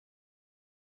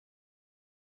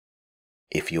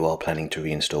If you are planning to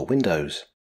reinstall Windows,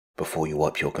 before you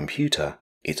wipe your computer,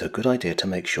 it's a good idea to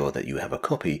make sure that you have a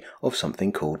copy of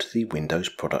something called the Windows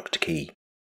product key.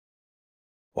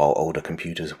 While older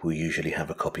computers will usually have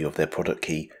a copy of their product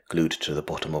key glued to the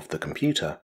bottom of the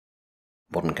computer,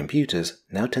 modern computers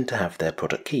now tend to have their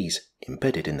product keys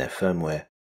embedded in their firmware.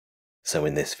 So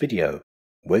in this video,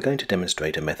 we're going to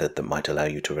demonstrate a method that might allow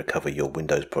you to recover your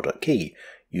Windows product key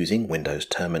using Windows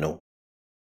Terminal.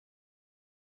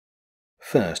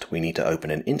 First, we need to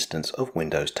open an instance of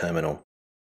Windows Terminal.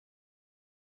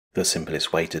 The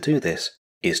simplest way to do this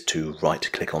is to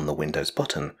right-click on the Windows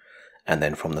button, and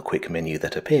then from the quick menu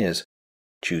that appears,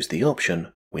 choose the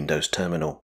option Windows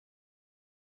Terminal.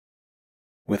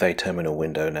 With a terminal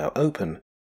window now open,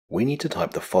 we need to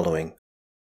type the following.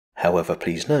 However,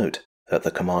 please note that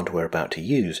the command we're about to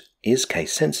use is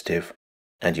case sensitive,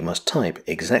 and you must type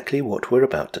exactly what we're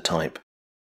about to type.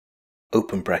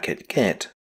 Open bracket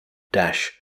get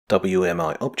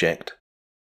 -wmi object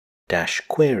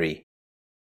 -query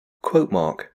quote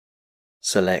mark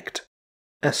select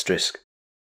asterisk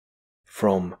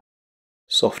from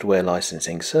software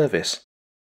licensing service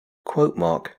quote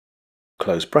mark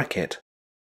close bracket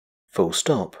full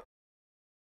stop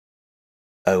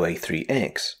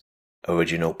OA3X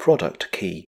original product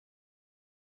key.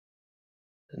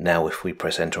 Now if we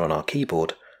press enter on our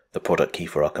keyboard, the product key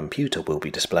for our computer will be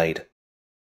displayed.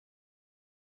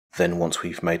 Then once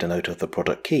we've made a note of the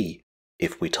product key,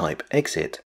 if we type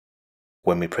exit,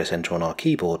 when we press enter on our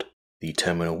keyboard, the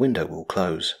terminal window will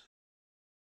close.